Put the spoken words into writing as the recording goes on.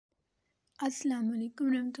Assalamu alaikum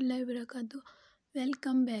warahmatullahi wabarakatuh.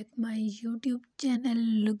 Welcome back my YouTube channel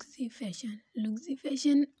Luxy Fashion. Luxy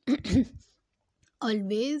Fashion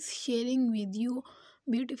always sharing with you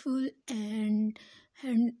beautiful and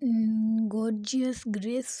gorgeous,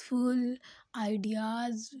 graceful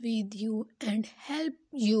ideas with you and help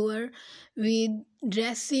you with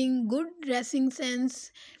dressing, good dressing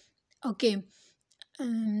sense. Okay,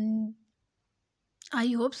 um, I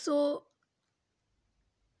hope so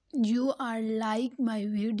you are like my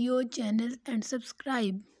video channel and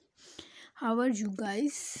subscribe. How are you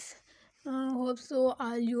guys? Hope so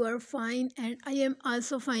all you are fine and I am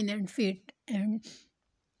also fine and fit, and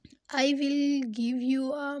I will give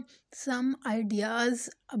you some ideas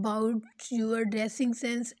about your dressing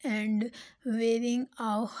sense and wearing.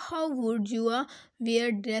 How would you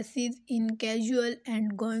wear dresses in casual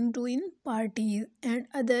and going to in parties and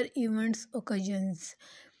other events occasions.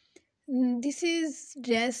 This is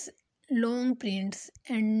dress long prints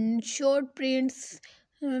and short prints.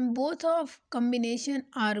 Both of combination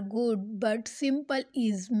are good, but simple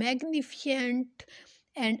is magnificent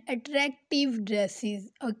and attractive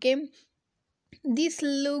dresses. Okay, these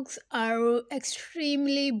looks are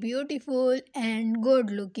extremely beautiful and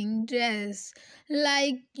good looking dress.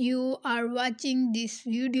 Like you are watching this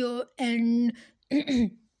video and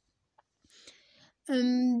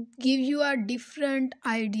give you a different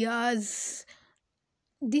ideas.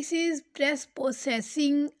 This is press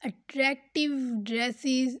possessing attractive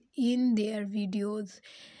dresses in their videos.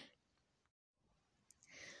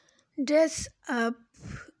 Dress up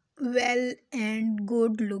well and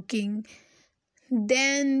good looking.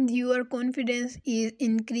 Then your confidence is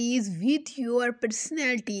increased with your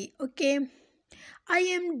personality. Okay. I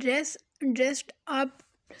am dressed up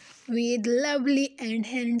with lovely and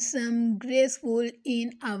handsome, graceful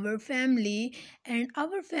in our family, and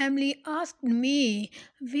our family asked me,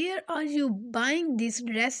 "Where are you buying these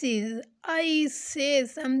dresses?" I say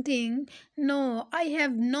something, "No, I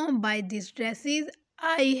have not buy these dresses.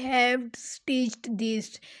 I have stitched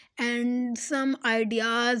this," and some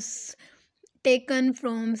ideas taken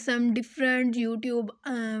from some different YouTube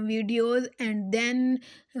videos, and then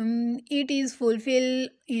it is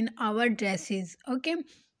fulfilled in our dresses. Okay,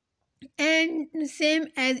 and same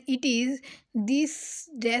as it is, these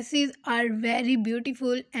dresses are very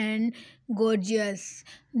beautiful and gorgeous.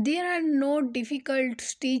 There are no difficult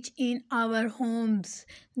stitch in our homes.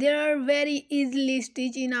 They are very easily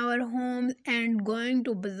stitched in our homes, and going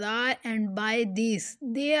to bazaar and buy this.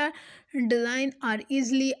 Their design are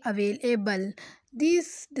easily available.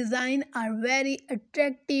 These designs are very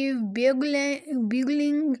attractive,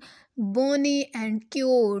 bugling, bony and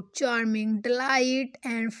cute, charming, delight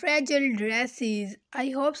and fragile dresses. I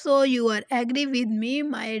hope so you are agree with me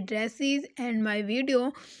my dresses and my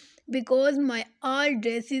video, because my all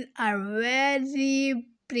dresses are very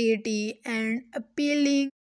pretty and appealing.